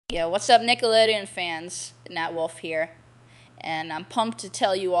Yeah, what's up, Nickelodeon fans? Nat Wolf here, and I'm pumped to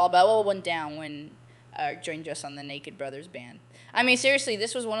tell you all about what went down when I joined us on the Naked Brothers band. I mean, seriously,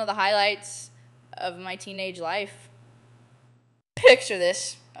 this was one of the highlights of my teenage life. Picture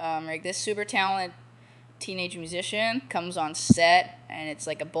this, Rick. This super talented teenage musician comes on set, and it's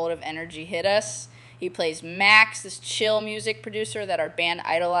like a bolt of energy hit us. He plays Max, this chill music producer that our band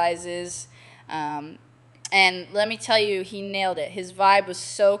idolizes. Um, and let me tell you, he nailed it. His vibe was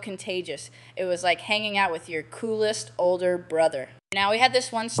so contagious. It was like hanging out with your coolest older brother. Now, we had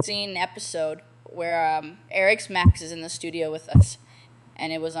this one scene episode where Eric's Max is in the studio with us,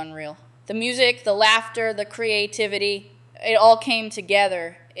 and it was unreal. The music, the laughter, the creativity, it all came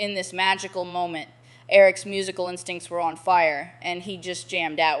together in this magical moment. Eric's musical instincts were on fire, and he just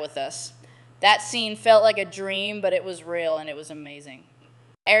jammed out with us. That scene felt like a dream, but it was real, and it was amazing.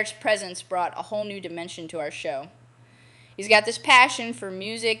 Eric's presence brought a whole new dimension to our show. He's got this passion for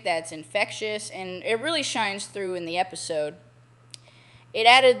music that's infectious, and it really shines through in the episode. It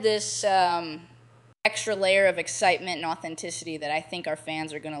added this extra layer of excitement and authenticity that I think our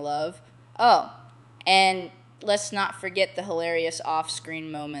fans are going to love. Oh, and let's not forget the hilarious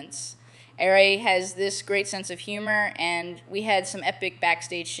off-screen moments. Eric has this great sense of humor, and we had some epic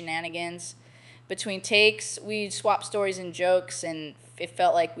backstage shenanigans. Between takes, we'd swap stories and jokes, and it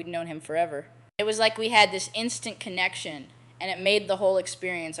felt like we'd known him forever. It was like we had this instant connection, and it made the whole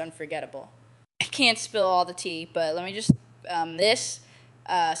experience unforgettable. I can't spill all the tea, but let me just, this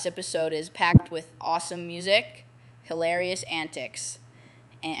episode is packed with awesome music, hilarious antics,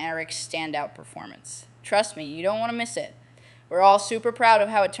 and Eric's standout performance. Trust me, you don't want to miss it. We're all super proud of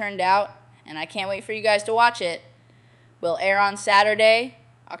how it turned out, and I can't wait for you guys to watch it. We'll air on Saturday,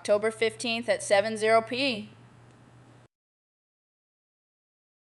 October 15th at 7:0 p.